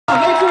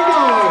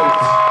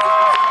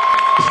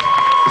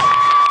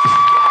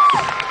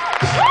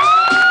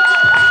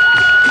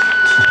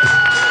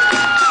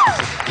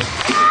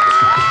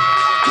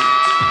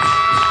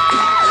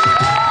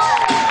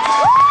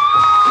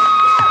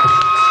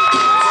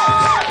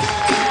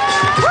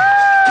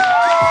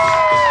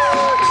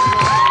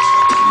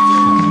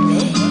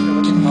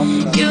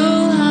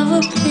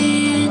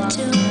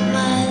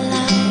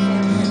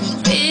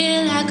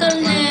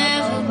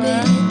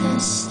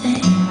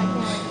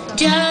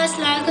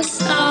a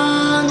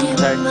song in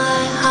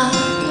my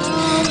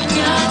heart,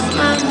 just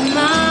my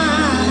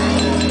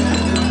mind,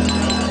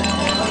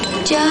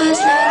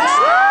 just like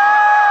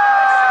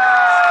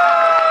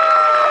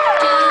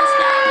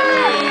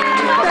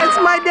That's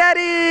my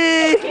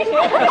daddy!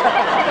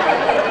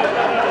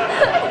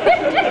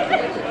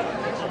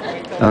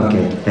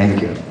 Okay,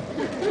 thank you.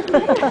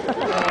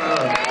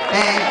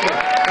 Thank you,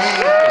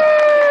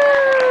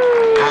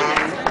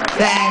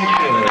 thank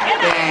you.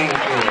 Thank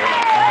you.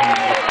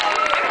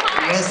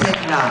 Yes, it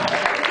now.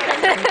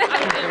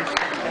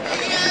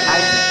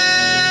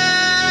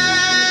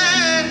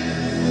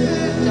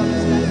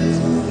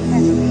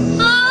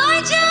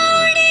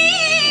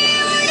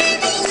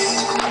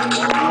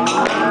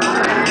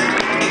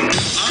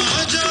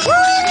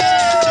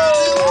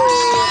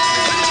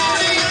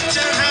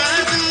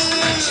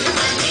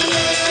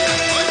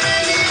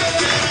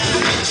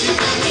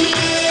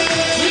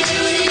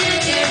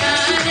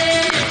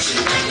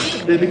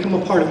 They become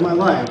a part of my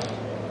life.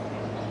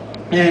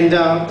 And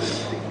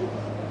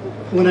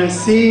when I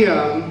see,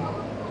 a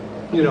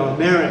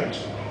marriage,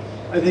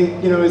 I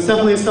think, it's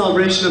definitely a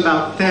celebration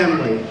about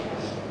family,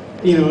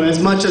 as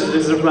much as it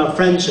is about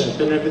friendship.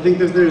 And I think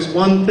that there's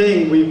one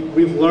thing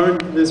we've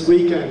learned this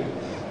weekend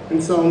in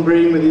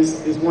celebrating with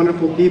these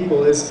wonderful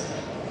people is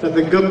that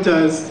the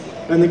Guptas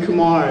and the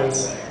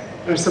Kumars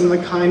are some of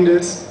the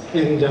kindest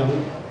and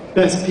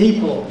best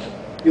people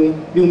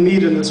you'll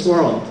meet in this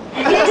world.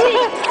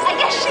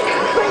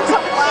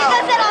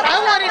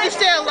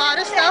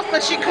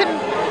 But she couldn't,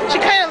 she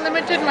kind of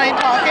limited my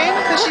talking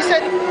because she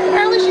said,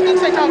 apparently she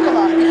thinks I talk a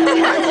lot.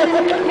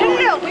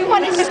 No, we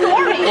want a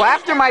story. Well,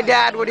 after my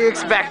dad, what do you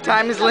expect?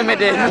 Time is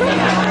limited. No,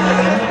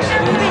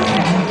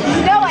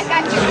 I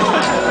got you.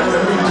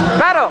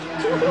 Battle!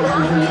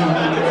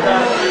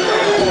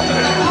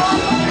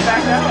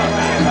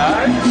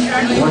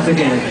 Once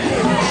again,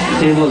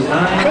 table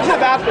 9. Go to the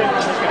bathroom.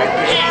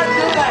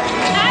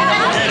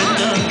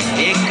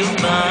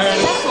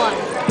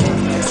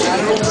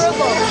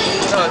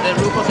 Oh, the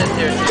Rufus is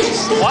here.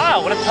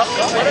 Wow, what a tough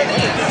guy.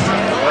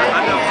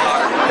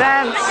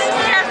 Dance.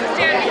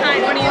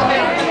 What are you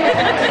doing?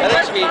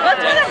 Let's put it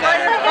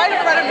right in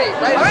front of me.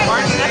 Right in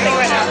front of me. Nothing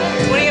right now.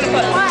 What are you going to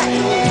put? What?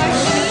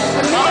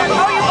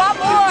 Oh, you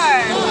bought more.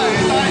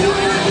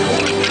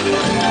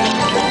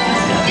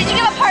 Did you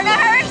give a partner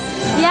hers?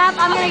 Yep,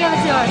 I'm gonna give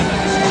it to her.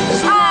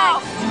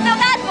 Oh, no,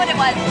 that's what it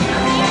was.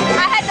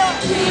 I had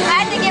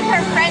to give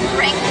her friend's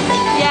ring.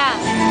 Yeah.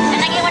 And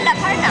I gave one to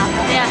partner.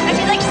 Yeah. And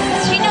she's like,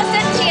 she knows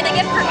that she had a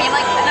gift for me.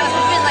 Like, and I was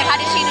confused, like, how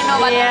did she know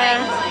about the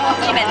ring?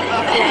 She meant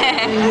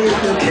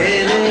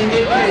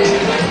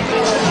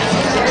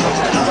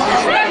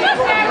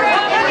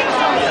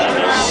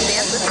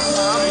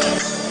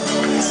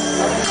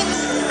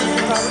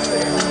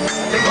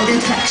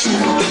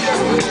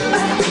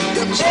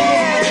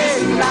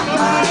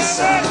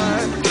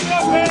affection.